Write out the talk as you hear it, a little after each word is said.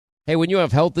Hey, when you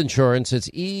have health insurance, it's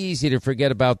easy to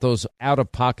forget about those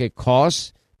out-of-pocket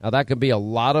costs. Now, that can be a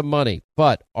lot of money,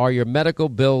 but are your medical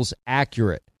bills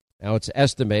accurate? Now, it's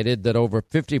estimated that over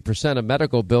 50% of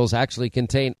medical bills actually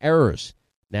contain errors.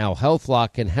 Now,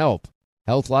 HealthLock can help.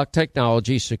 HealthLock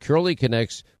technology securely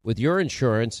connects with your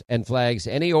insurance and flags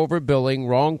any overbilling,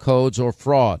 wrong codes, or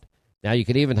fraud. Now, you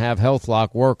can even have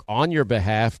HealthLock work on your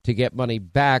behalf to get money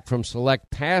back from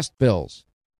select past bills.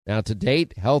 Now, to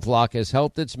date, HealthLock has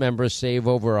helped its members save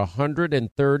over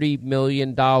 $130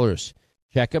 million.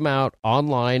 Check them out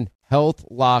online,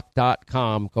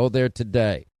 healthlock.com. Go there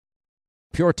today.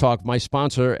 Pure Talk, my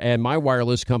sponsor and my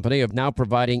wireless company, are now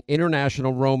providing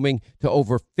international roaming to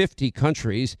over 50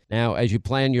 countries. Now, as you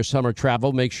plan your summer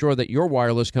travel, make sure that your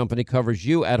wireless company covers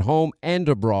you at home and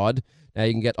abroad. Now,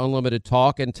 you can get unlimited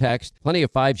talk and text, plenty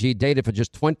of 5G data for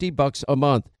just $20 a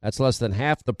month. That's less than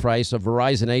half the price of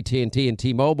Verizon, AT&T, and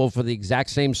T-Mobile for the exact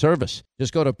same service.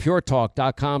 Just go to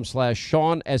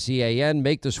puretalk.com/Sean, S-E-A-N.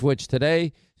 Make the switch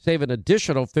today. Save an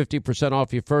additional 50%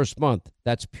 off your first month.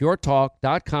 That's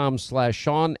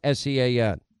puretalk.com/Sean,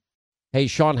 S-E-A-N. Hey,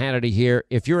 Sean Hannity here.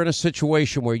 If you're in a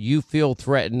situation where you feel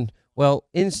threatened, well,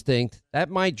 instinct, that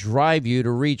might drive you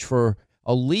to reach for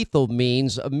a lethal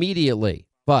means immediately.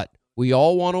 But we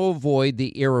all want to avoid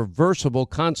the irreversible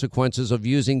consequences of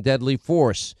using deadly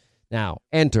force. Now,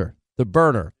 enter the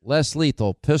Byrna less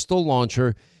lethal pistol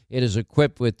launcher. It is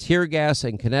equipped with tear gas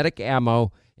and kinetic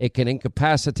ammo. It can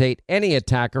incapacitate any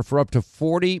attacker for up to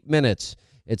 40 minutes.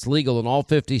 It's legal in all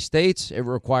 50 states. It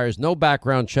requires no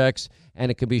background checks, and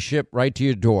it can be shipped right to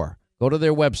your door. Go to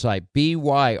their website,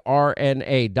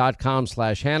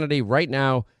 byrna.com/Hannity right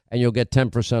now, and you'll get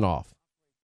 10% off.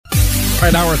 All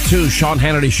right, hour two, Sean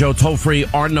Hannity Show. Toll free.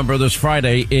 Our number this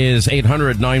Friday is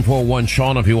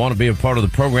 800-941-SEAN if you want to be a part of the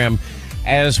program.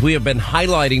 As we have been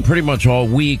highlighting pretty much all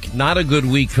week, not a good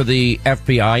week for the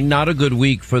FBI, not a good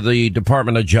week for the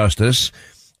Department of Justice.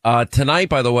 Tonight,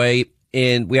 by the way,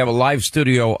 we have a live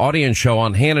studio audience show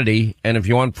on Hannity. And if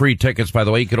you want free tickets, by the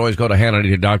way, you can always go to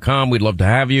Hannity.com. We'd love to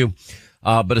have you.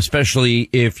 But especially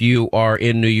if you are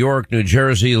in New York, New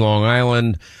Jersey, Long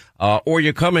Island, or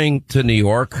you're coming to New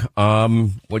York,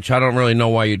 which I don't really know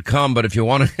why you'd come, but if you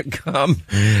want to come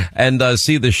and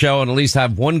see the show and at least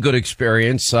have one good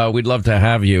experience, we'd love to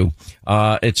have you.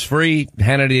 It's free,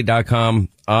 Hannity.com.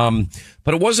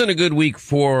 But it wasn't a good week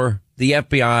for the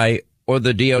FBI or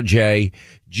the DOJ.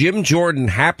 Jim Jordan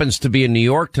happens to be in New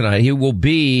York tonight. He will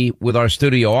be with our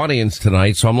studio audience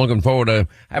tonight, so I'm looking forward to,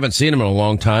 I haven't seen him in a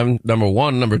long time, number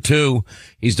one. Number two,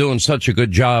 he's doing such a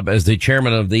good job as the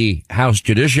chairman of the House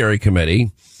Judiciary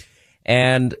Committee.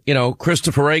 And, you know,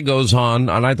 Christopher Wray goes on,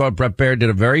 and I thought Bret Baier did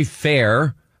a very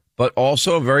fair, but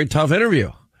also a very tough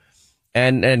interview.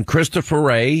 And Christopher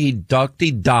Wray, he ducked,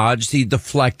 he dodged, he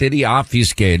deflected, he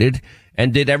obfuscated,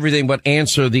 and did everything but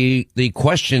answer the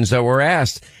questions that were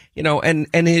asked. You know, and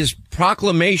his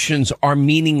proclamations are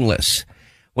meaningless.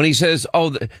 When he says,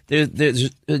 the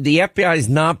FBI has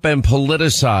not been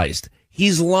politicized,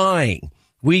 he's lying.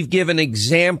 We've given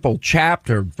example,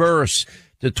 chapter, verse,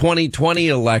 the 2020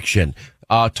 election,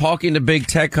 talking to big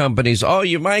tech companies. Oh,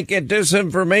 you might get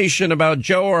disinformation about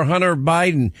Joe or Hunter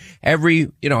Biden.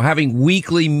 Having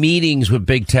weekly meetings with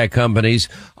big tech companies.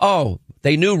 Oh,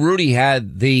 they knew Rudy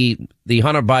had the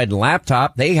Hunter Biden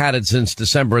laptop. They had it since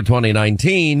December of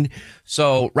 2019.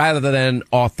 So rather than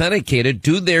authenticate it,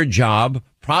 do their job,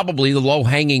 probably the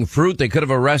low-hanging fruit. They could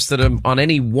have arrested him on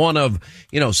any one of,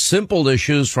 simple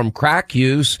issues from crack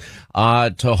use,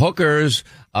 to hookers,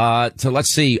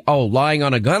 to lying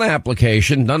on a gun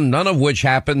application, none of which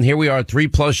happened. Here we are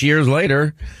 3+ years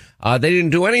later. They didn't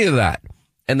do any of that.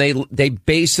 And they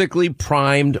basically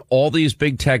primed all these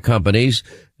big tech companies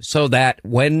so that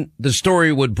when the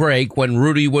story would break, when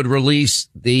Rudy would release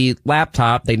the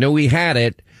laptop, they knew he had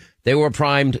it. They were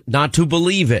primed not to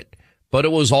believe it, but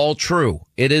it was all true.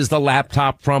 It is the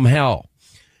laptop from hell.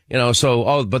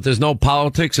 But there's no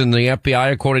politics in the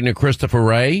FBI, according to Christopher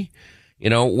Wray.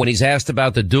 When he's asked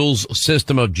about the dual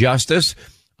system of justice,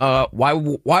 why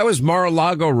was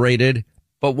Mar-a-Lago raided,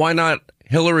 but why not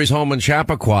Hillary's home in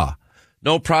Chappaqua?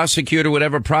 No prosecutor would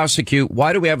ever prosecute.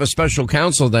 Why do we have a special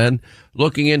counsel then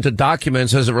looking into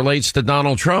documents as it relates to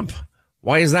Donald Trump?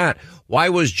 Why is that? Why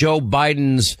was Joe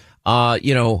Biden's,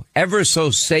 ever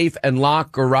so safe and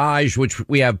locked garage, which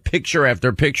we have picture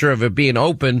after picture of it being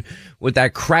open with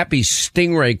that crappy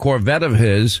Stingray Corvette of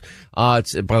his. By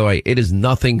the way, it is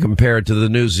nothing compared to the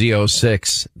new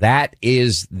Z06. That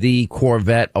is the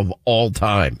Corvette of all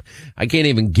time. I can't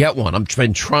even get one. I've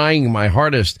been trying my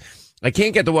hardest. I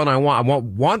can't get the one I want. I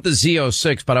want the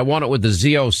Z06, but I want it with the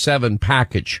Z07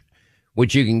 package,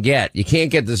 which you can get. You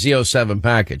can't get the Z07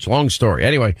 package. Long story.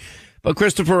 Anyway, but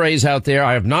Christopher Wray's out there.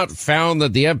 I have not found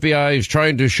that the FBI is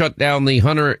trying to shut down the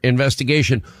Hunter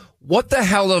investigation. What the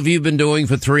hell have you been doing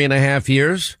for 3.5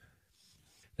 years?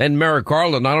 Then Merrick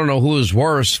Garland, I don't know who is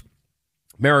worse.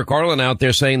 Merrick Garland out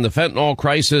there saying the fentanyl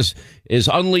crisis is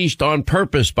unleashed on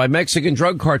purpose by Mexican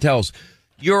drug cartels.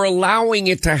 You're allowing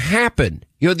it to happen.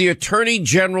 You're the Attorney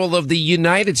General of the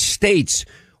United States.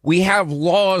 We have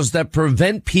laws that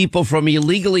prevent people from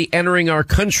illegally entering our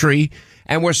country,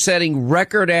 and we're setting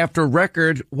record after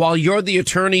record while you're the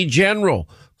Attorney General.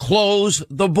 Close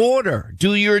the border.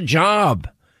 Do your job.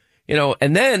 You know,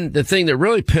 and then the thing that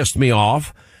really pissed me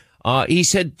off, he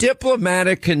said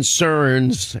diplomatic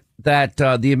concerns that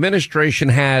the administration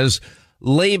has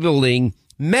labeling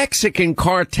Mexican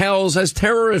cartels as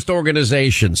terrorist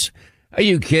organizations. Are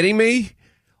you kidding me?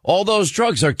 All those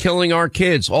drugs are killing our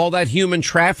kids, all that human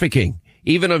trafficking,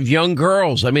 even of young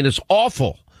girls. I mean, it's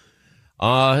awful.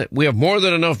 We have more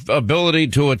than enough ability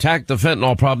to attack the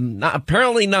fentanyl problem.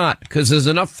 Apparently not, because there's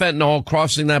enough fentanyl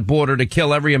crossing that border to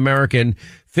kill every American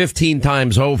 15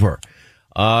 times over.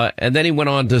 And then he went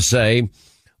on to say,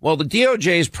 well, the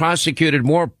DOJ's prosecuted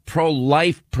more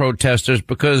pro-life protesters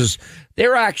because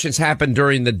their actions happen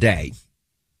during the day.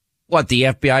 What, the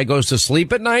FBI goes to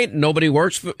sleep at night? Nobody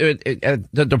works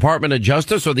at the Department of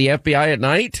Justice or the FBI at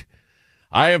night?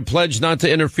 I have pledged not to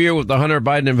interfere with the Hunter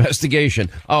Biden investigation.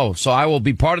 Oh, so I will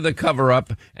be part of the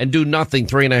cover-up and do nothing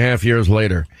 3.5 years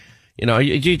later. You know,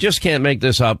 you just can't make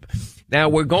this up. Now,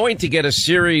 we're going to get a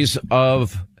series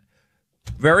of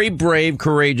very brave,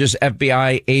 courageous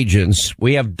FBI agents.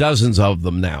 We have dozens of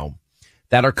them now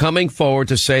that are coming forward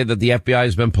to say that the FBI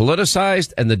has been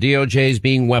politicized and the DOJ is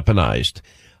being weaponized.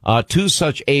 Two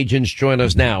such agents join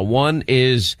us now. One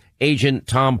is Agent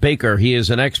Tom Baker. He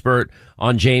is an expert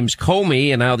on James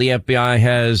Comey and how the FBI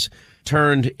has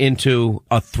turned into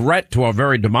a threat to our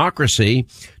very democracy.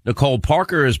 Nicole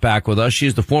Parker is back with us.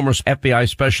 She's the former FBI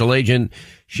special agent.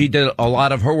 She did a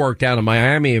lot of her work down in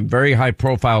Miami in very high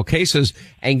profile cases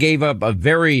and gave up a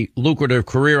very lucrative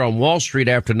career on Wall Street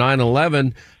after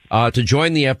 9/11 to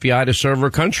join the FBI to serve her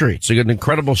country. It's an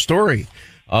incredible story.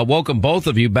 Welcome both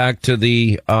of you back to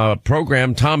the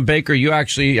program. Tom Baker, you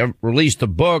actually released a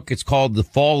book. It's called The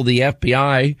Fall of the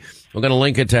FBI. We're going to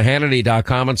link it to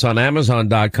Hannity.com. It's on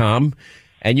Amazon.com.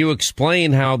 And you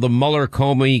explain how the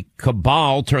Mueller-Comey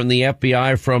cabal turned the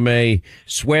FBI from a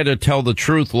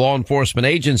swear-to-tell-the-truth law enforcement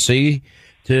agency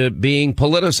to being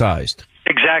politicized.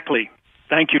 Exactly.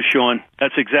 Thank you, Sean.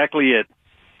 That's exactly it.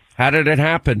 How did it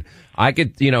happen? I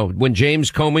could, when James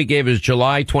Comey gave his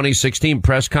July 2016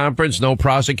 press conference, no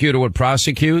prosecutor would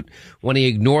prosecute. When he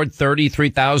ignored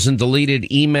 33,000 deleted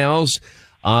emails,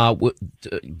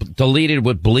 deleted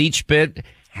with BleachBit,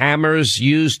 hammers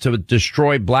used to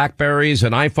destroy BlackBerries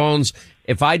and iPhones.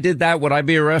 If I did that, would I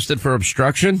be arrested for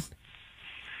obstruction?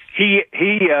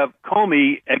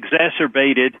 Comey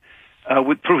exacerbated,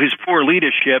 through his poor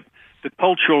leadership, the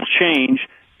cultural change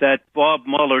that Bob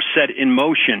Mueller set in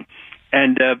motion.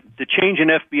 And the change in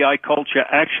FBI culture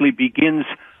actually begins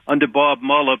under Bob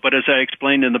Mueller, but as I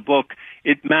explained in the book,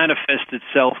 it manifests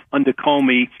itself under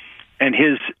Comey and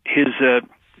his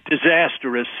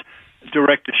disastrous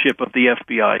directorship of the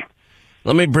FBI.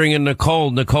 Let me bring in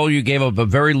Nicole. Nicole, you gave up a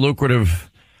very lucrative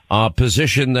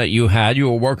position that you had. You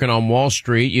were working on Wall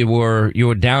Street. You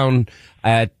were down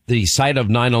at the site of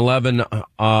 9/11,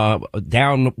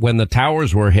 down when the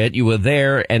towers were hit. You were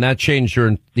there, and that changed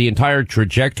the entire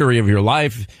trajectory of your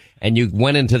life. And you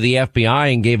went into the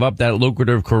FBI and gave up that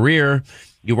lucrative career.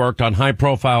 You worked on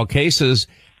high-profile cases,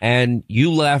 and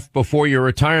you left before your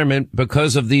retirement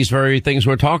because of these very things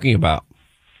we're talking about.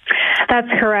 That's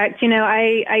correct.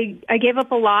 I gave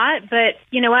up a lot, but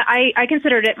you know what? I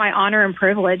considered it my honor and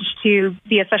privilege to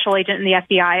be a special agent in the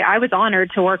FBI. I was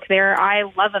honored to work there. I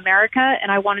love America, and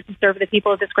I wanted to serve the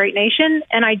people of this great nation,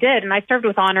 and I did. And I served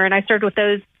with honor, and I served with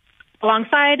those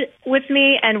alongside with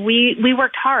me, and we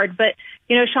worked hard. But,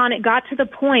 Sean, it got to the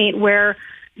point where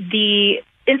the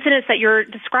incidents that you're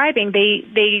describing,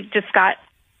 they just got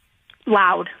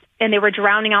loud. And they were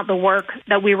drowning out the work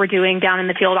that we were doing down in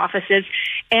the field offices.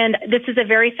 And this is a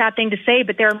very sad thing to say,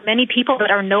 but there are many people that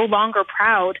are no longer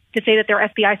proud to say that they're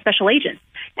FBI special agents.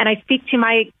 And I speak to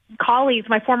my colleagues,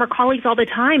 my former colleagues all the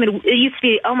time. And it used to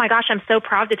be, oh my gosh, I'm so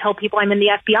proud to tell people I'm in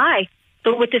the FBI.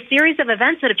 But with the series of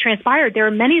events that have transpired, there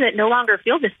are many that no longer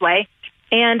feel this way.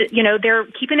 And, they're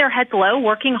keeping their heads low,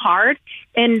 working hard,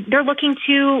 and they're looking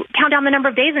to count down the number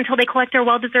of days until they collect their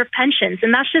well-deserved pensions.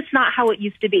 And that's just not how it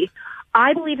used to be.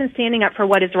 I believe in standing up for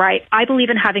what is right. I believe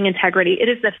in having integrity. It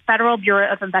is the Federal Bureau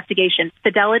of Investigation,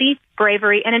 fidelity,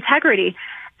 bravery, and integrity.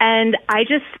 And I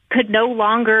just could no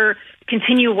longer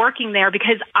continue working there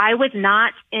because I was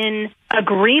not in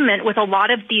agreement with a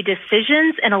lot of the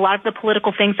decisions and a lot of the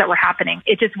political things that were happening.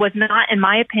 It just was not, in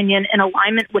my opinion, in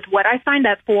alignment with what I signed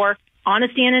up for.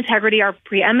 Honesty and integrity are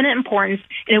preeminent importance,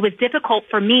 and it was difficult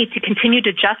for me to continue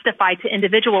to justify to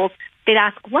individuals. They'd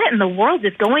ask, what in the world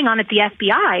is going on at the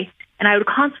FBI? And I would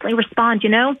constantly respond,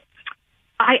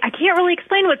 I can't really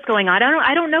explain what's going on.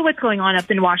 I don't know what's going on up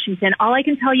in Washington. All I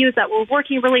can tell you is that we're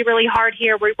working really, really hard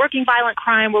here. We're working violent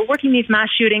crime. We're working these mass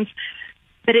shootings.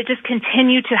 But it just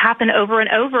continued to happen over and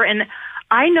over. And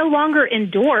I no longer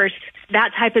endorsed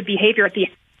that type of behavior at the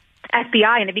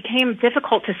FBI. And it became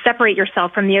difficult to separate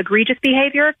yourself from the egregious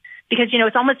behavior because,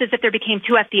 it's almost as if there became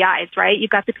two FBIs, right?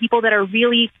 You've got the people that are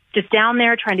really just down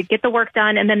there trying to get the work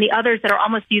done. And then the others that are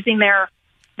almost using their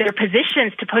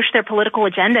positions to push their political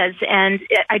agendas. And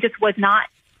I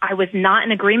was not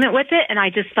in agreement with it. And I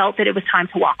just felt that it was time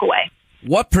to walk away.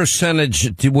 What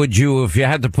percentage would you, if you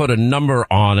had to put a number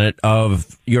on it,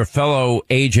 of your fellow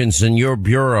agents in your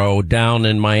bureau down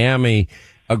in Miami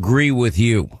agree with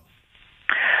you?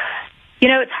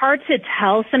 It's hard to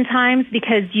tell sometimes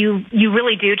because you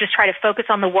really do just try to focus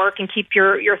on the work and keep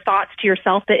your thoughts to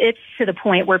yourself. But it's to the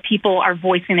point where people are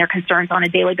voicing their concerns on a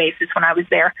daily basis when I was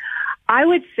there. I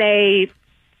would say,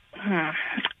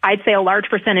 I'd say a large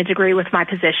percentage agree with my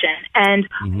position. And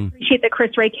I appreciate that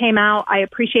Chris Wray came out. I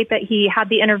appreciate that he had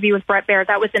the interview with Bret Baier.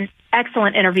 That was an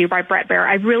excellent interview by Bret Baier.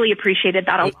 I really appreciated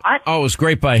that a lot. Oh, it was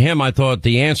great by him. I thought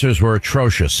the answers were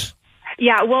atrocious.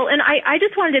 Yeah, well, and I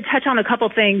just wanted to touch on a couple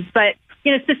things, but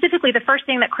specifically the first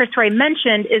thing that Chris Wray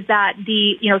mentioned is that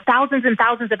the, thousands and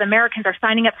thousands of Americans are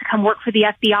signing up to come work for the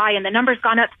FBI, and the number's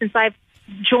gone up since I've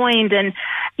joined. And,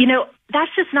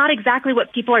 that's just not exactly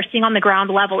what people are seeing on the ground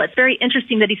level. It's very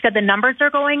interesting that he said the numbers are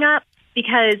going up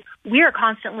because we were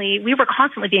constantly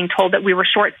being told that we were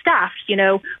short-staffed.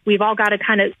 We've all got to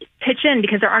kind of pitch in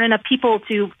because there aren't enough people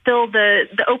to fill the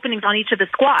openings on each of the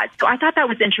squads. So I thought that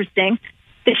was interesting.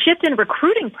 The shift in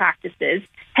recruiting practices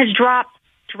has dropped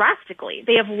drastically.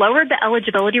 They have lowered the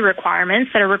eligibility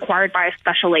requirements that are required by a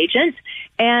special agent.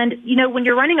 And, when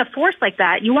you're running a force like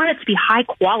that, you want it to be high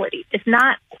quality. It's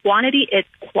not quantity, it's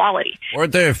quality.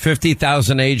 Weren't there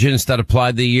 50,000 agents that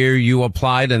applied the year you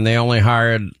applied and they only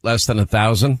hired less than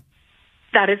 1,000?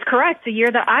 That is correct. The year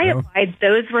that I applied,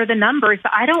 those were the numbers.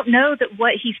 But I don't know that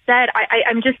what he said.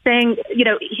 I'm just saying,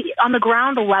 on the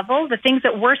ground level, the things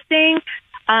that we're seeing,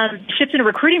 shifts in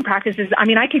recruiting practices. I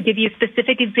mean, I could give you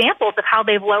specific examples of how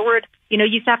they've lowered, you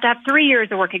used to have 3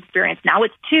 years of work experience. Now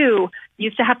it's 2. You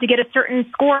used to have to get a certain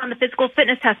score on the physical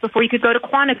fitness test before you could go to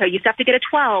Quantico. You used to have to get a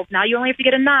 12. Now you only have to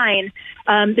get a 9.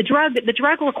 The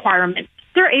drug requirement.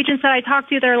 There are agents that I talk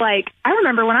to, they're like, I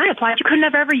remember when I applied, you couldn't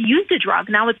have ever used a drug.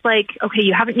 Now it's like, okay,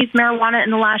 you haven't used marijuana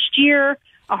in the last year,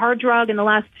 a hard drug in the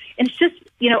last, and it's just,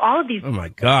 all of these. Oh my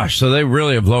gosh. So they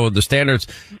really have lowered the standards.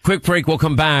 Quick break. We'll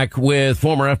come back with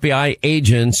former FBI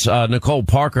agents, Nicole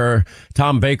Parker,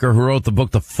 Tom Baker, who wrote the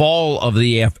book, The Fall of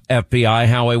the FBI,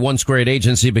 How a Once Great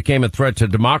Agency Became a Threat to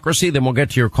Democracy. Then we'll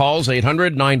get to your calls,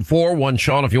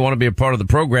 800-941-SEAN, if you want to be a part of the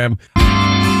program. All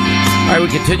right. We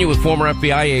continue with former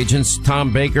FBI agents,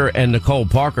 Tom Baker and Nicole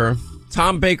Parker.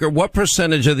 Tom Baker, what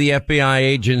percentage of the FBI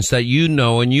agents that you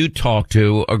know and you talk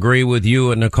to agree with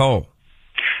you and Nicole?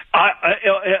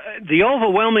 The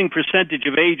overwhelming percentage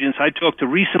of agents, I talked to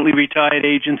recently retired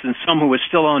agents and some who are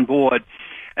still on board,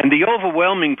 and the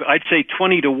overwhelming, I'd say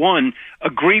 20-1,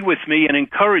 agree with me and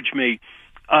encourage me.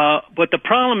 But the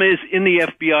problem is, in the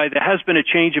FBI, there has been a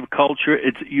change of culture.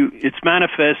 It's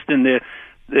manifest in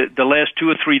the last 2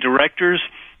 or 3 directors,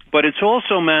 but it's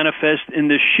also manifest in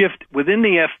the shift within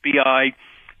the FBI,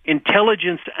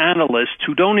 intelligence analysts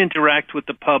who don't interact with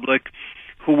the public,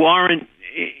 who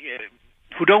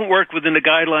don't work within the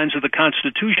guidelines of the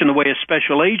Constitution the way a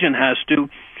special agent has to.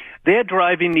 They're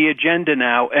driving the agenda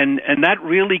now, and that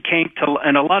really came to,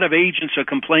 and a lot of agents are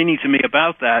complaining to me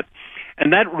about that,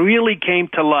 and that really came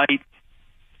to light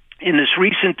in this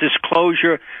recent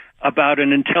disclosure about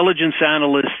an intelligence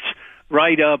analyst's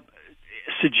write-up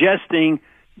suggesting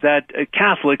that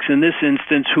Catholics, in this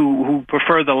instance, who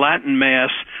prefer the Latin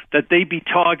Mass, that they be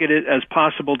targeted as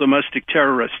possible domestic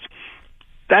terrorists.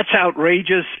 That's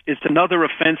outrageous. It's another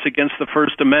offense against the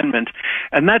First Amendment.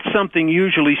 And that's something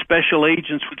usually special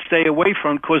agents would stay away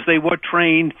from because they were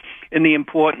trained in the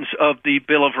importance of the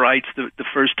Bill of Rights, the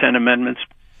first 10 amendments.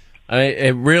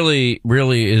 It really,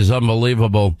 really is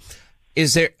unbelievable.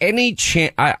 Is there any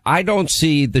chance? I don't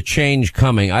see the change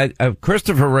coming.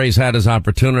 Christopher Wray's had his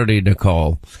opportunity,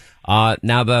 Nicole.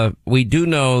 Now we do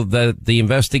know that the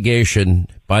investigation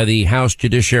by the House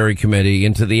Judiciary Committee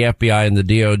into the FBI and the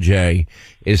DOJ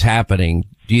is happening.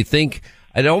 Do you think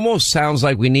it almost sounds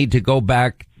like we need to go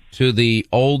back to the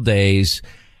old days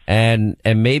and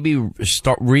maybe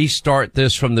restart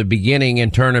this from the beginning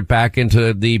and turn it back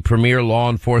into the premier law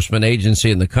enforcement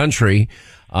agency in the country,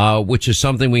 which is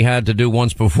something we had to do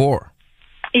once before.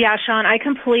 Yeah, Sean, I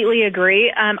completely agree.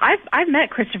 I've met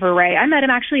Christopher Wray. I met him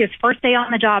actually his first day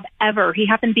on the job ever. He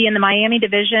happened to be in the Miami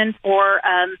division for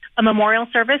a memorial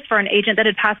service for an agent that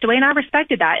had passed away, and I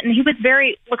respected that. And he was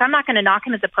look, I'm not going to knock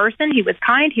him as a person. He was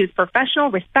kind. He was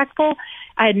professional, respectful.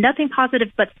 I had nothing but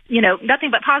positive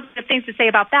things to say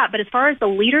about that. But as far as the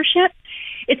leadership,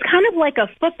 it's kind of like a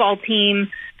football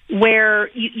team where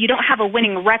you don't have a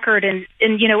winning record, and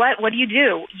you know what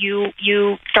do?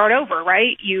 You start over,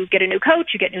 right? You get a new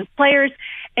coach, you get new players,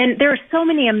 and there are so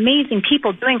many amazing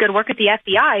people doing good work at the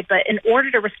FBI, but in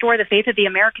order to restore the faith of the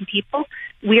American people,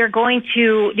 the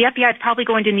FBI is probably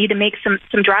going to need to make some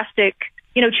drastic,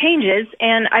 changes.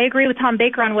 And I agree with Tom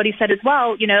Baker on what he said as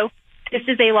well. This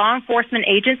is a law enforcement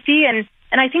agency, and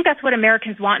I think that's what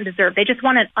Americans want and deserve. They just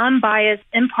want an unbiased,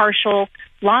 impartial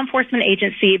law enforcement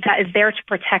agency that is there to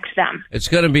protect them. It's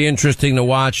going to be interesting to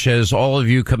watch as all of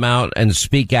you come out and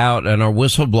speak out and are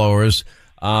whistleblowers,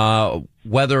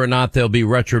 whether or not there'll be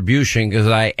retribution, because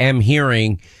I am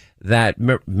hearing that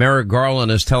Merrick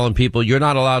Garland is telling people you're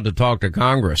not allowed to talk to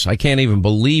Congress. I can't even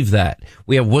believe that.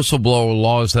 We have whistleblower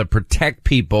laws that protect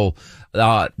people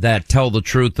that tell the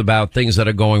truth about things that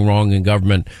are going wrong in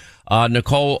government.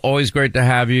 Nicole, always great to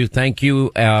have you. Thank you.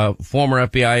 Former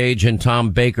FBI agent Tom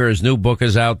Baker, his new book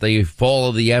is out, The Fall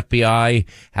of the FBI,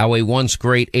 How a Once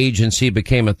Great Agency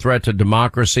Became a Threat to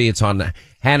Democracy. It's on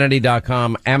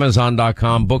Hannity.com,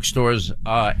 Amazon.com, bookstores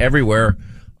everywhere.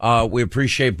 We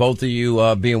appreciate both of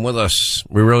you being with us.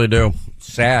 We really do.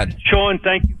 Sad. Sean,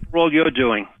 thank you for all you're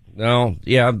doing. No,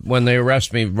 yeah, when they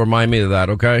arrest me, remind me of that,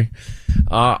 okay?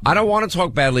 I don't want to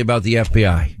talk badly about the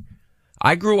FBI.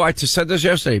 I said this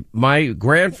yesterday. My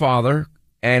grandfather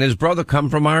and his brother come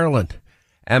from Ireland,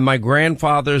 and my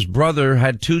grandfather's brother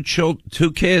had two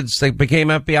kids that became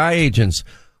FBI agents.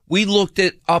 We looked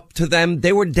up to them.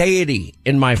 They were deity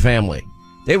in my family.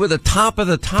 They were the top of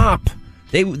the top.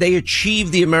 They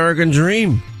achieved the American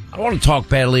dream. I don't want to talk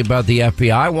badly about the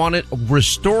FBI. I want to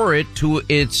restore it to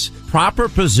its proper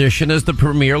position as the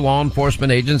premier law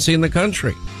enforcement agency in the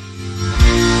country.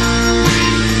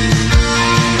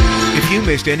 If you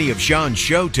missed any of Sean's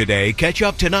show today, catch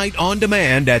up tonight on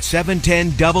demand at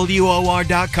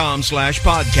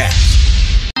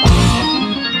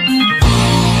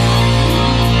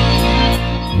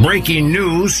 710WOR.com/podcast. Breaking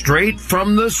news straight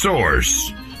from the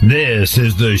source. This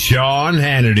is the Sean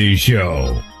Hannity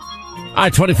Show. All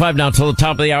right, 25 now till the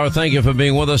top of the hour. Thank you for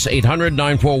being with us.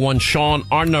 800-941-SEAN,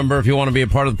 our number if you want to be a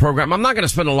part of the program. I'm not going to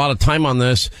spend a lot of time on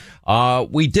this.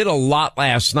 We did a lot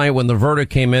last night when the verdict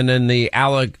came in the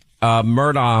Alec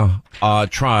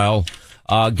Murdaugh trial,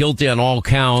 guilty on all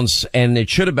counts, and it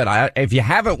should have been. If you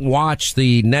haven't watched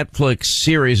the Netflix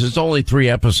series, it's only 3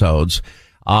 episodes.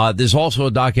 There's also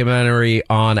a documentary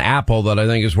on Apple that I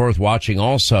think is worth watching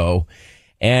also.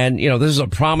 And, this is a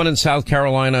prominent South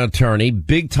Carolina attorney,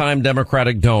 big-time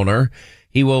Democratic donor.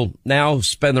 He will now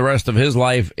spend the rest of his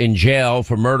life in jail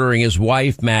for murdering his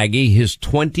wife, Maggie, his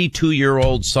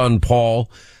 22-year-old son, Paul.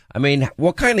 I mean,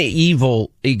 what kind of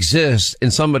evil exists in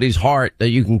somebody's heart that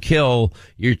you can kill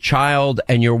your child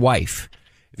and your wife?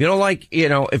 If you don't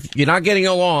if you're not getting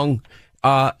along,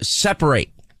 separate.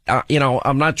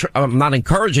 I'm not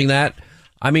encouraging that.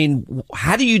 I mean,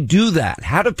 how do you do that?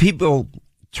 How do people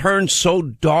turn so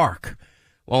dark?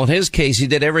 Well, in his case, he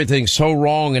did everything so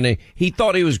wrong, and he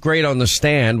thought he was great on the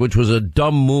stand, which was a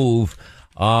dumb move.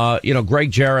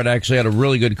 Greg Jarrett actually had a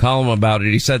really good column about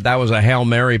it. He said that was a Hail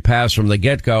Mary pass from the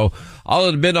get-go. I'll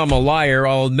admit I'm a liar.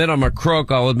 I'll admit I'm a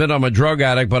crook. I'll admit I'm a drug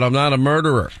addict, but I'm not a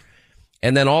murderer.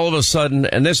 And then all of a sudden,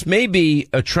 and this may be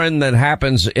a trend that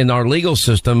happens in our legal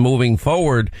system moving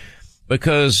forward,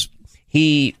 because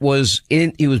he was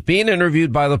being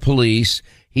interviewed by the police.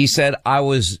 He said, I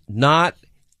was not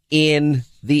in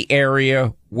the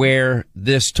area where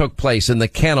this took place, in the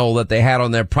kennel that they had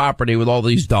on their property with all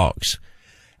these dogs.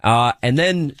 And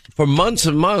then for months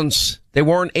and months, they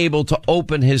weren't able to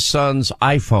open his son's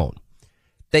iPhone.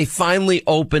 They finally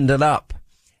opened it up.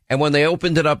 And when they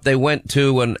opened it up, they went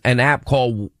to an app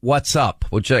called WhatsApp,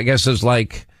 which I guess is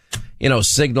like,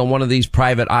 Signal, one of these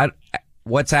private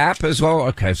WhatsApp as well.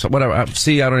 Okay. So whatever.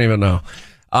 See, I don't even know.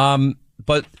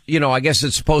 But, I guess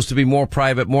it's supposed to be more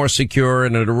private, more secure,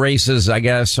 and it erases, I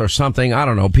guess, or something. I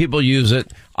don't know. People use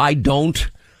it. I don't.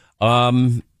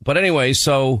 But anyway,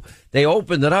 so they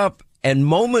opened it up, and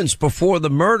moments before the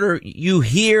murder, you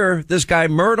hear this guy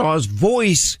Murdaugh's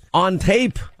voice on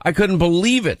tape. I couldn't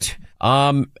believe it.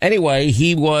 Anyway,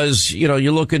 he was,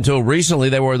 you look into recently,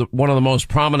 they were one of the most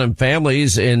prominent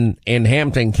families in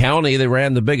Hampton County. They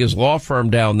ran the biggest law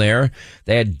firm down there.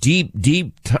 They had deep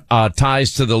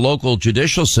ties to the local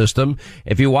judicial system.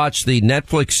 If you watch the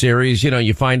Netflix series,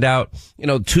 you find out,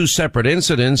 two separate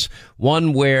incidents.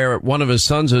 One where one of his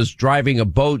sons is driving a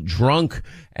boat drunk,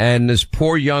 and this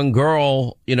poor young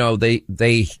girl,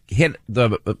 they hit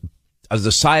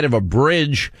the side of a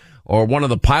bridge or one of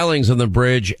the pilings on the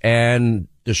bridge and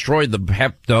destroyed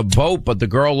the boat, but the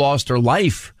girl lost her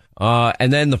life.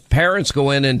 And then the parents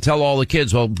go in and tell all the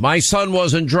kids, well, my son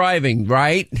wasn't driving,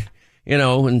 right?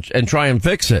 And try and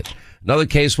fix it. Another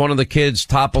case, one of the kids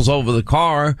topples over the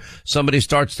car. Somebody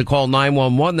starts to call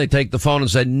 911. They take the phone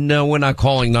and say, no, we're not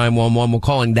calling 911. We're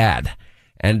calling Dad.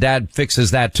 And Dad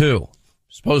fixes that too.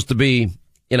 Supposed to be,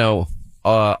 a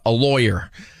lawyer.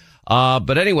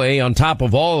 But anyway, on top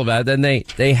of all of that, then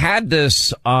they had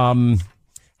this,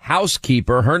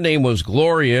 housekeeper. Her name was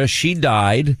Gloria. She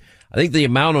died. I think the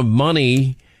amount of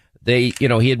money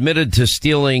he admitted to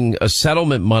stealing a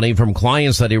settlement money from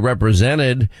clients that he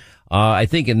represented. I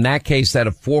think in that case, that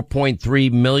a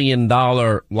 $4.3 million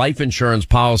life insurance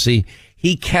policy.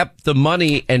 He kept the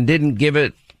money and didn't give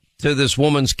it to this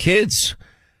woman's kids.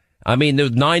 I mean, there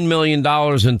was $9 million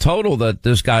in total that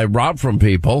this guy robbed from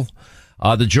people.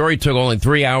 The jury took only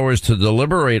 3 hours to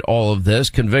deliberate all of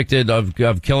this, convicted of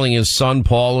killing his son,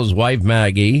 Paul, his wife,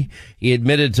 Maggie. He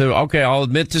admitted to, I'll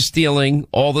admit to stealing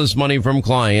all this money from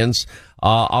clients.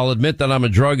 I'll admit that I'm a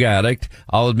drug addict.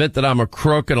 I'll admit that I'm a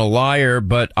crook and a liar,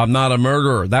 but I'm not a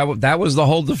murderer. That was the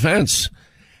whole defense.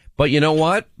 But you know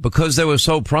what? Because they were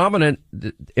so prominent,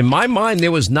 in my mind,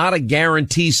 there was not a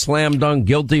guarantee slam dunk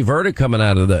guilty verdict coming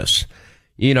out of this.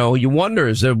 You wonder,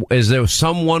 is there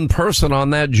some one person on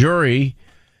that jury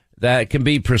that can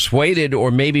be persuaded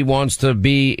or maybe wants to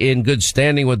be in good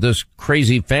standing with this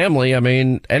crazy family? I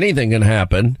mean, anything can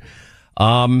happen.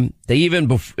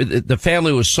 The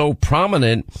family was so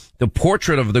prominent, the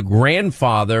portrait of the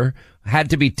grandfather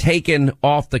had to be taken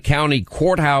off the county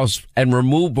courthouse and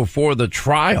removed before the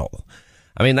trial.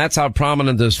 I mean, that's how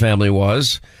prominent this family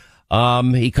was.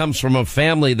 He comes from a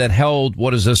family that held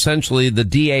what is essentially the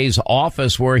DA's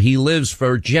office where he lives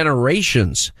for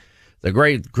generations. The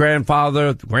great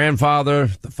grandfather, the grandfather,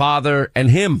 the father,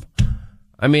 and him.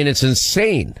 I mean, it's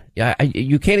insane.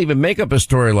 You can't even make up a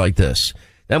story like this.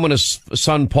 Then when his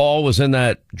son Paul was in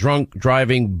that drunk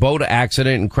driving boat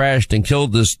accident and crashed and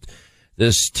killed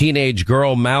this teenage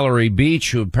girl, Mallory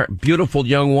Beach, a beautiful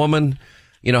young woman,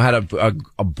 had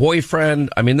a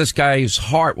boyfriend. I mean, this guy's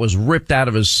heart was ripped out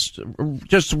of his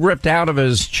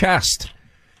chest.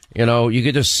 You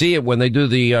could just see it when they do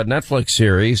the Netflix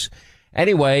series.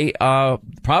 Anyway,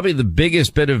 probably the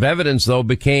biggest bit of evidence, though,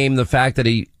 became the fact that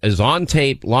he is on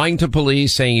tape lying to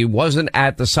police, saying he wasn't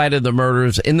at the site of the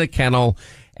murders in the kennel.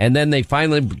 And then they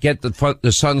finally get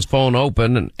the son's phone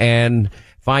open and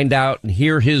find out and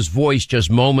hear his voice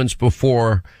just moments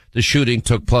before the shooting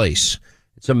took place.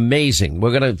 It's amazing.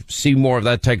 We're going to see more of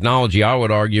that technology, I would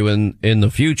argue, in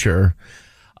the future.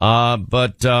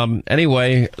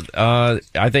 Anyway,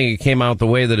 I think it came out the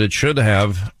way that it should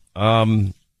have.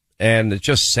 And it's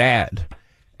just sad.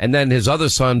 And then his other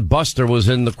son, Buster, was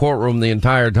in the courtroom the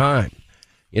entire time.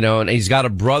 And he's got a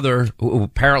brother who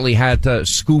apparently had to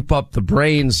scoop up the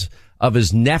brains of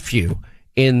his nephew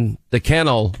in the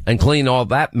kennel and clean all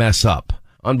that mess up.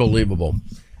 Unbelievable.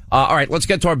 All right, let's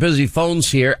get to our busy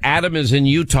phones here. Adam is in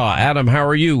Utah. Adam, how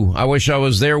are you? I wish I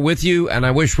was there with you, and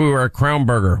I wish we were at Crown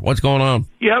Burger. What's going on?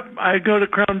 Yep, I go to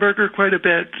Crown Burger quite a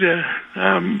bit.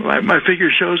 My figure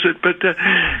shows it. But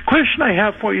question I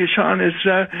have for you, Sean, is...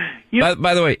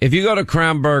 By the way, if you go to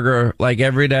Crown Burger like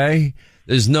every day,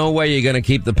 there's no way you're going to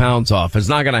keep the pounds off. It's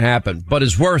not going to happen, but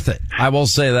it's worth it. I will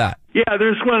say that. Yeah,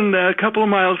 there's one a couple of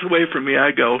miles away from me.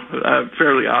 I go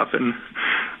fairly often.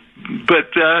 But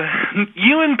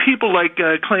you and people like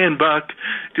Clay and Buck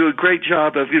do a great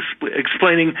job of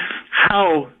explaining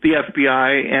how the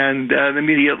FBI and the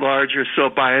media at large are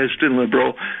so biased and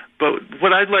liberal. But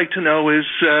what I'd like to know is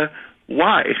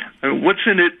why? I mean, what's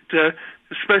in it,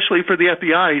 especially for the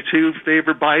FBI, to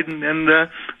favor Biden and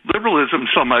liberalism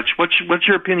so much? What's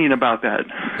your opinion about that?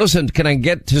 Listen, can I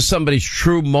get to somebody's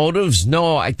true motives?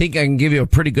 No, I think I can give you a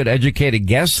pretty good educated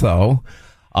guess, though.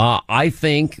 I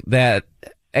think that...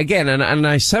 Again, and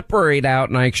I separate out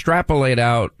and I extrapolate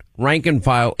out rank and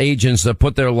file agents that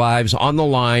put their lives on the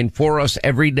line for us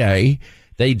every day.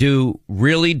 They do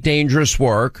really dangerous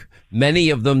work. Many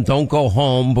of them don't go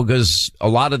home because a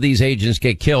lot of these agents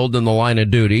get killed in the line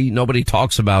of duty. Nobody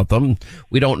talks about them.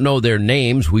 We don't know their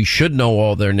names. We should know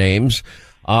all their names.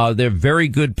 They're very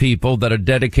good people that are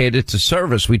dedicated to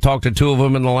service. We talked to two of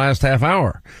them in the last half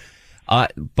hour.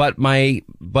 But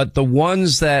the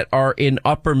ones that are in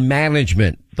upper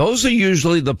management, those are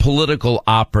usually the political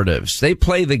operatives. They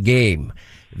play the game.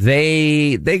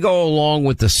 They go along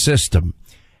with the system.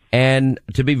 And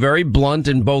to be very blunt,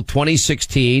 in both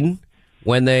 2016,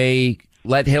 when they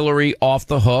let Hillary off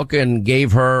the hook and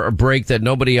gave her a break that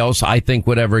nobody else, I think,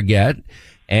 would ever get,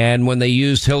 and when they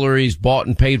used Hillary's bought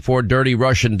and paid for dirty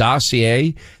Russian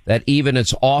dossier, that even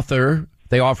its author,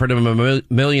 they offered him $1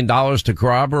 million to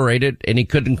corroborate it, and he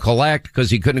couldn't collect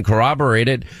because he couldn't corroborate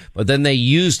it. But then they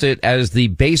used it as the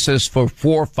basis for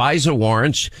 4 FISA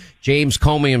warrants. James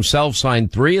Comey himself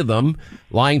signed 3 of them,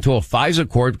 lying to a FISA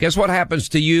court. Guess what happens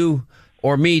to you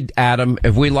or me, Adam,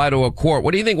 if we lie to a court?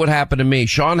 What do you think would happen to me?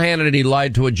 Sean Hannity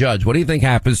lied to a judge. What do you think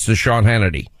happens to Sean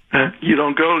Hannity? You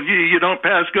don't go. You don't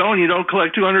pass go, and you don't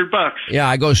collect $200. Yeah,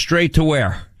 I go straight to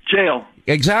where? Jail.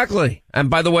 Exactly. And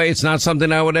by the way, it's not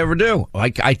something I would ever do.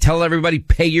 Like, I tell everybody,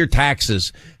 pay your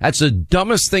taxes. That's the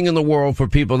dumbest thing in the world for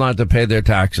people not to pay their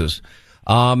taxes.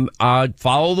 I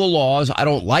follow the laws. I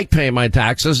don't like paying my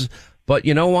taxes, but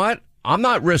you know what? I'm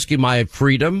not risking my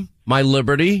freedom, my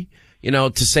liberty,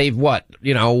 to save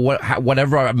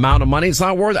whatever amount of money. It's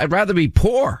not worth it. I'd rather be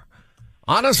poor,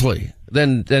 honestly,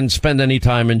 than spend any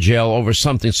time in jail over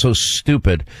something so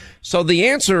stupid. So the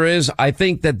answer is, I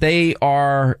think that they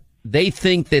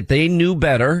think that they knew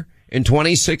better in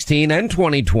 2016 and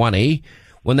 2020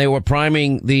 when they were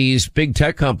priming these big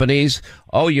tech companies.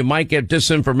 Oh, you might get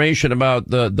disinformation about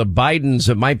the Bidens.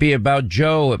 It might be about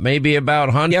Joe. It may be about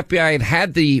Hunter. The FBI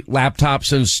had the laptop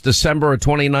since December of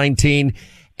 2019,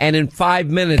 and in 5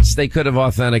 minutes they could have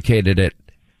authenticated it.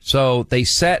 So they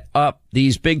set up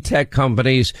these big tech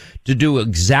companies to do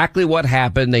exactly what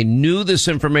happened. They knew this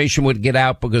information would get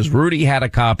out because Rudy had a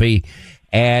copy.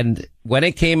 And when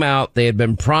it came out, they had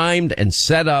been primed and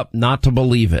set up not to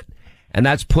believe it. And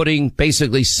that's putting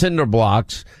basically cinder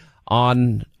blocks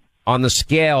on the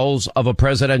scales of a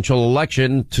presidential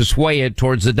election to sway it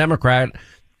towards the Democrat,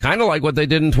 kind of like what they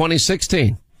did in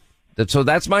 2016. So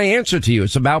that's my answer to you.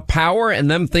 It's about power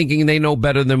and them thinking they know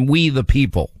better than we, the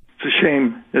people. It's a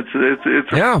shame.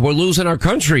 Yeah, we're losing our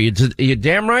country. You're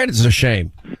damn right it's a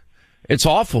shame. It's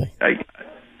awful.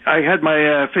 I had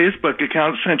my Facebook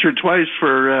account censored twice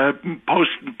for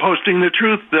posting the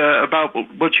truth about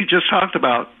what you just talked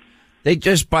about. They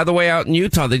just, by the way, out in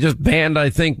Utah, they just banned, I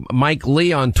think, Mike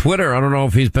Lee on Twitter. I don't know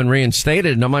if he's been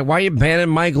reinstated. And I'm like, why are you banning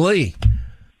Mike Lee?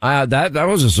 That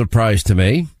was a surprise to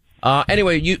me.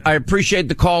 Anyway, I appreciate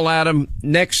the call, Adam.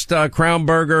 Next Crown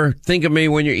Burger, think of me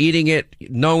when you're eating it,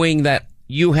 knowing that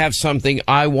you have something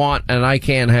I want and I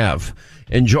can't have.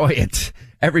 Enjoy it,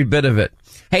 every bit of it.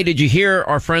 Hey, did you hear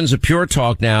our friends at Pure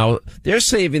Talk now? They're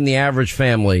saving the average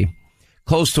family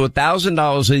close to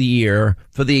 $1,000 a year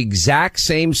for the exact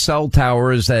same cell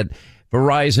towers that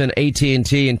Verizon,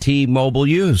 AT&T, and T-Mobile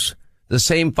use. The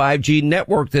same 5G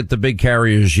network that the big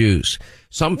carriers use.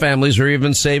 Some families are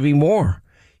even saving more.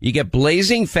 You get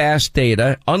blazing fast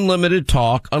data, unlimited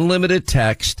talk, unlimited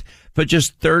text for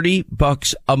just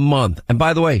 $30 a month. And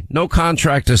by the way, no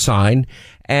contract to sign.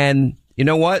 And you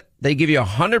know what? They give you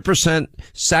 100%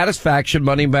 satisfaction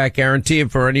money back guarantee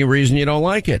for any reason you don't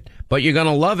like it. But you're going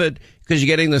to love it because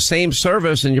you're getting the same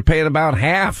service and you're paying about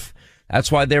half.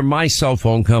 That's why they're my cell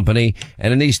phone company.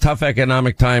 And in these tough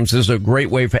economic times, this is a great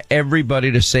way for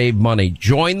everybody to save money.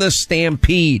 Join the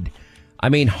stampede. I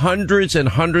mean, hundreds and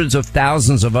hundreds of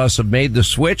thousands of us have made the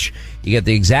switch. You get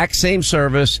the exact same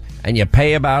service and you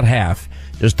pay about half.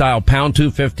 Just dial pound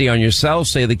 250 on your cell,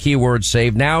 say the keyword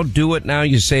save now. Do it now.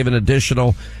 You save an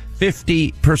additional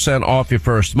 50% off your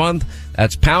first month.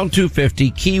 That's pound 250,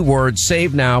 keyword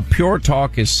save now. Pure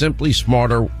Talk is simply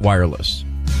smarter wireless.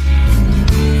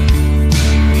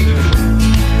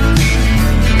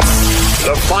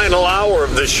 The final hour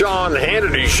of the Sean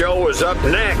Hannity Show is up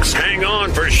next. Hang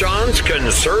on for Sean's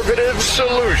Conservative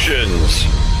Solutions.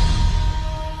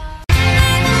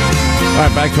 All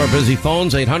right, back to our busy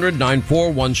phones,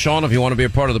 800-941-SEAN if you want to be a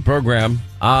part of the program.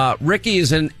 Ricky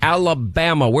is in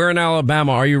Alabama. Where in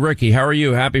Alabama are you, Ricky? How are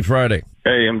you? Happy Friday.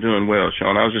 Hey, I'm doing well,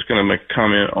 Sean. I was just going to make a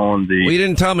comment on the... Well, you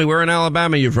didn't tell me. Where in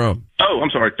Alabama are you from? Oh, I'm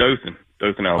sorry, Dothan,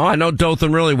 Alabama. Oh, I know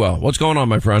Dothan really well. What's going on,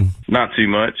 my friend? Not too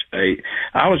much. Hey,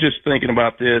 I was just thinking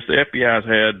about this. The FBI's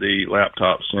had the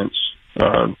laptop since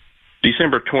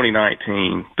December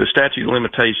 2019. The statute of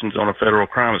limitations on a federal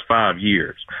crime is 5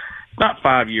 years. Not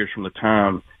 5 years from the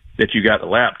time that you got the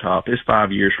laptop. It's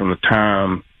 5 years from the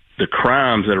time the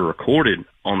crimes that are recorded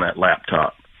on that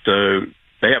laptop. So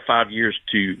they have 5 years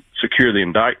to secure the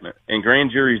indictment. And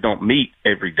grand juries don't meet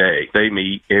every day. They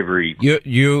meet every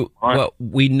Well,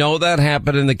 we know that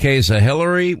happened in the case of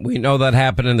Hillary. We know that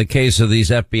happened in the case of these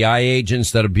FBI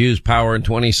agents that abused power in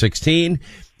 2016.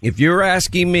 If you're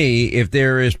asking me if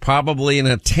there is probably an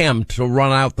attempt to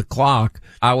run out the clock,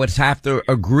 I would have to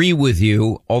agree with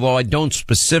you, although I don't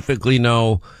specifically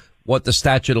know what the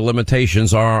statute of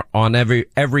limitations are on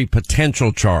every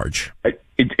potential charge.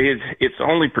 It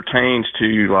only pertains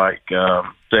to like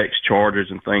sex charges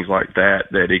and things like that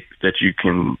that you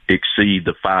can exceed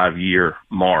the 5-year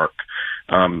mark.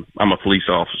 I'm a police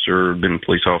officer, been a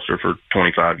police officer for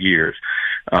 25 years,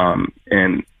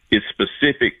 and it's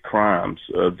specific crimes.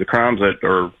 The crimes that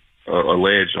are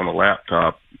alleged on the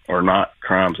laptop are not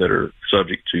crimes that are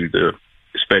subject to the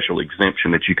special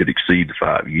exemption that you could exceed the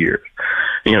 5 years.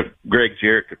 You know, Greg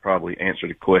Jarrett could probably answer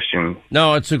the question.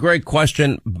 No, it's a great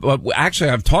question. But actually,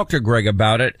 I've talked to Greg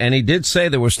about it, and he did say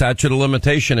there were statute of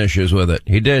limitation issues with it.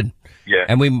 He did. Yeah.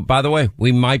 And by the way,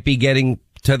 we might be getting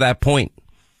to that point.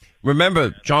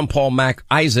 Remember, John Paul Mac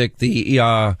Isaac,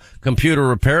 the computer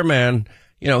repairman,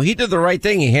 you know, he did the right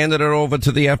thing. He handed it over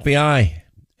to the FBI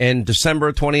in December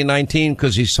of 2019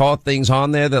 because he saw things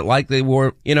on there that likely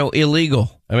were, you know,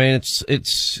 illegal. I mean,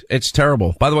 it's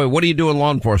terrible. By the way, what do you do in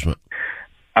law enforcement?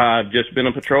 I've just been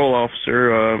a patrol officer,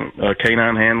 a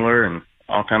canine handler, and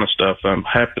all kind of stuff. I'm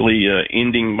happily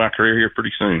ending my career here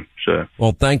pretty soon. So,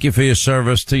 well, thank you for your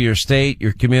service to your state,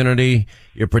 your community.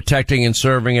 You're protecting and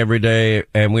serving every day,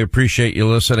 and we appreciate you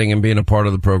listening and being a part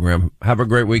of the program. Have a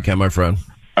great weekend, my friend.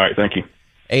 All right, thank you.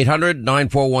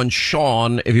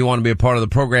 800-941-SEAN if you want to be a part of the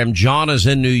program. John is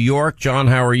in New York. John,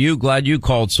 how are you? Glad you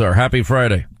called, sir. Happy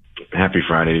Friday. Happy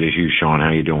Friday to you, Sean.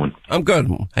 How you doing? I'm good.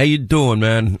 How you doing,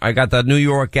 man? I got that New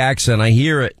York accent. I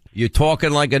hear it. You're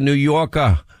talking like a New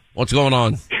Yorker. What's going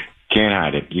on? Can't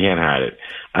hide it. You can't hide it.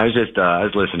 I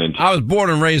was listening to... I was born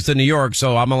and raised in New York,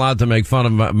 so I'm allowed to make fun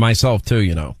of myself too,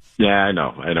 you know. Yeah, I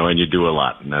know, and you do a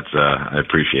lot, and that's I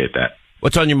appreciate that.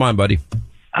 What's on your mind, buddy?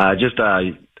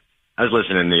 I was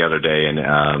listening the other day, and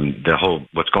the whole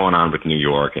what's going on with New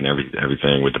York and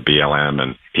everything with the BLM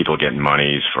and people getting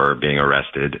monies for being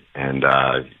arrested, and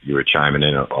you were chiming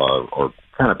in or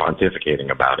kind of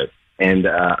pontificating about it. And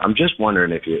I'm just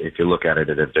wondering if you look at it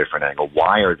at a different angle,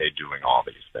 why are they doing all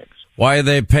these things? Why are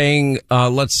they paying,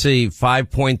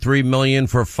 $5.3 million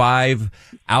for 5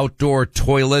 outdoor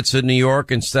toilets in New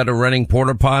York instead of renting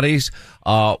porta potties?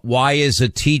 Why is a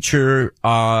teacher,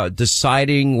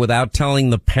 deciding without telling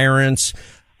the parents,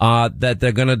 that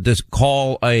they're going to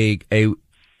call a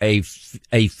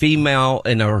female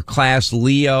in her class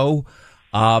Leo,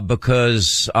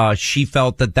 because, she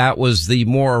felt that was the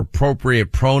more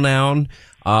appropriate pronoun,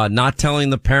 not telling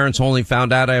the parents, only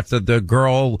found out after the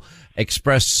girl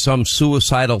expressed some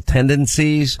suicidal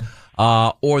tendencies,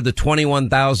 or the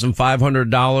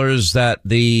 $21,500 that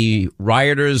the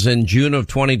rioters in June of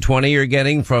 2020 are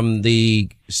getting from the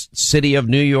city of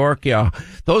New York. Yeah,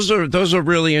 those are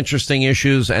really interesting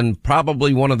issues, and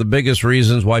probably one of the biggest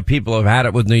reasons why people have had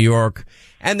it with New York,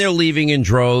 and they're leaving in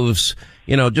droves.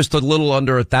 You know, just a little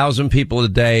under 1,000 people a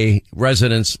day,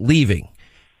 residents leaving,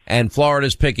 and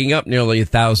Florida's picking up nearly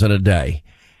 1,000 a day.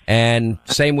 And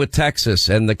same with Texas,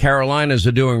 and the Carolinas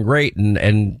are doing great,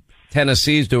 and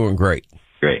Tennessee's doing great.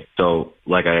 Great. So,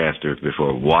 like I asked her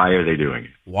before, why are they doing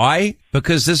it? Why?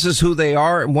 Because this is who they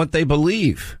are and what they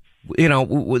believe. You know,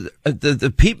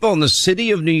 the people in the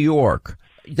city of New York,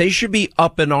 they should be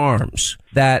up in arms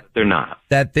that they're not.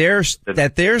 That their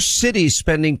city's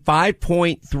spending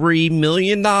 $5.3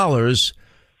 million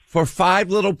for 5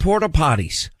 little porta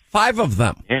potties, 5 of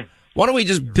them. Yeah. Why don't we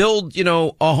just build?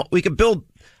 We could build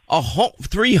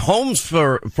 3 homes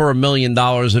for $1 million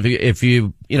if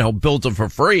you built it for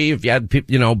free. If you had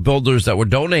builders that were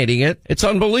donating it, it's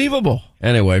unbelievable.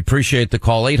 Anyway, appreciate the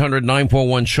call.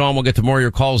 800-941-SEAN. We'll get to more of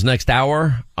your calls next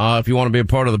hour. If you want to be a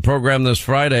part of the program this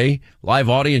Friday, live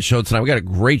audience show tonight. We got a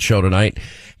great show tonight.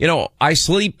 You know, I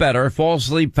sleep better, fall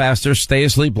asleep faster, stay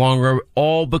asleep longer,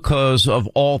 all because of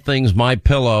all things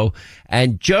MyPillow.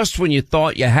 And just when you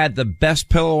thought you had the best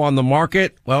pillow on the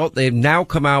market, well, they've now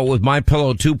come out with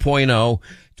MyPillow 2.0.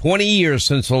 20 years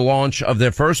since the launch of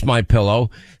their first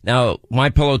MyPillow. Now,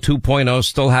 MyPillow 2.0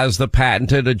 still has the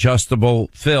patented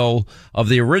adjustable fill of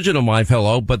the original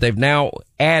MyPillow, but they've now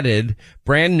added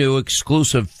brand new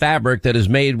exclusive fabric that is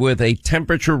made with a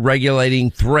temperature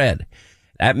regulating thread.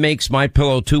 That makes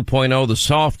MyPillow 2.0 the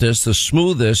softest, the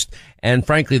smoothest, and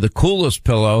frankly, the coolest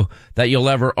pillow that you'll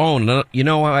ever own. You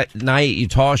know how at night you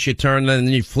toss, you turn, and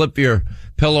then you flip your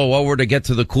pillow over to get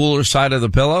to the cooler side of the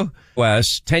pillow?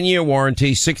 Wes, 10-year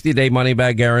warranty, 60-day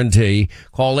money-back guarantee.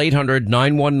 Call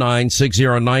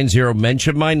 800-919-6090.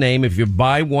 Mention my name. If you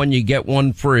buy one, you get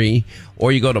one free.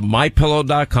 Or you go to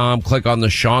MyPillow.com, click on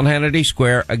the Sean Hannity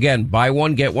Square. Again, buy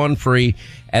one, get one free.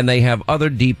 And they have other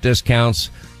deep discounts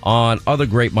on other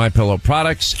great MyPillow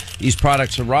products. These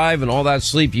products arrive, and all that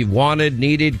sleep you've wanted,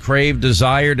 needed, craved,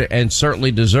 desired, and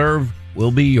certainly deserve will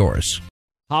be yours.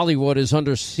 Hollywood is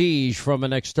under siege from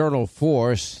an external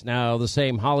force. Now, the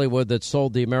same Hollywood that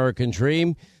sold the American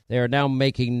dream, they are now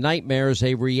making nightmares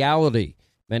a reality.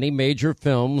 Many major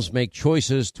films make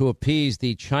choices to appease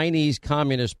the Chinese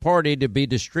Communist Party to be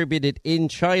distributed in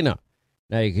China.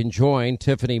 Now you can join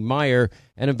Tiffany Meyer,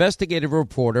 an investigative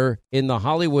reporter in the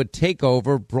Hollywood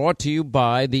Takeover, brought to you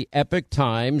by the Epoch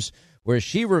Times, where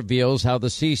she reveals how the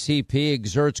CCP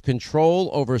exerts control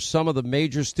over some of the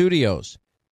major studios.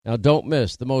 Now don't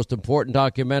miss the most important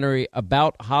documentary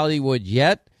about Hollywood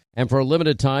yet, and for a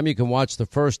limited time you can watch the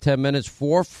first 10 minutes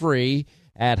for free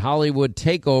at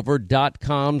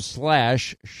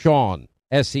HollywoodTakeover.com/Sean,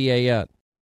 S-E-A-N.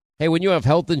 Hey, when you have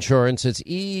health insurance, it's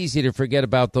easy to forget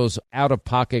about those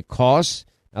out-of-pocket costs.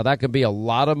 Now, that can be a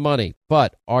lot of money,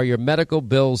 but are your medical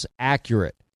bills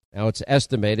accurate? Now, it's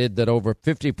estimated that over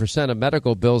 50% of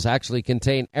medical bills actually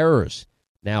contain errors.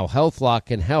 Now, HealthLock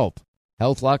can help.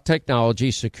 HealthLock technology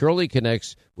securely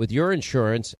connects with your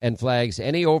insurance and flags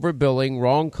any overbilling,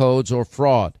 wrong codes, or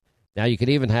fraud. Now, you can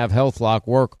even have HealthLock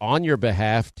work on your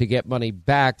behalf to get money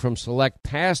back from select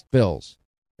past bills.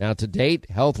 Now, to date,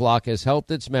 HealthLock has helped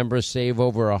its members save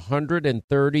over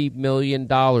 $130 million.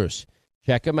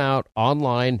 Check them out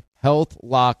online,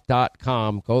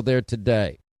 healthlock.com. Go there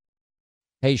today.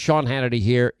 Hey, Sean Hannity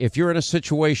here. If you're in a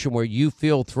situation where you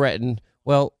feel threatened,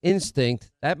 well, instinct,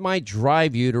 that might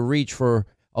drive you to reach for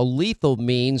a lethal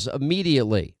means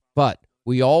immediately. But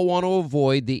we all want to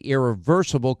avoid the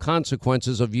irreversible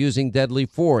consequences of using deadly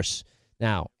force.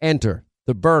 Now, enter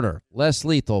the Byrna less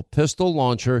lethal pistol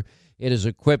launcher. It is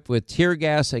equipped with tear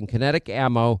gas and kinetic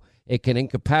ammo. It can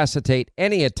incapacitate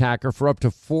any attacker for up to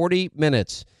 40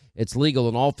 minutes. It's legal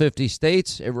in all 50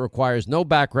 states. It requires no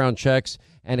background checks,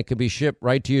 and it can be shipped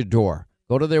right to your door.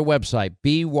 Go to their website,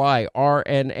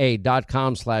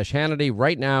 byrna.com/Hannity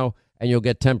right now, and you'll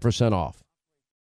get 10% off.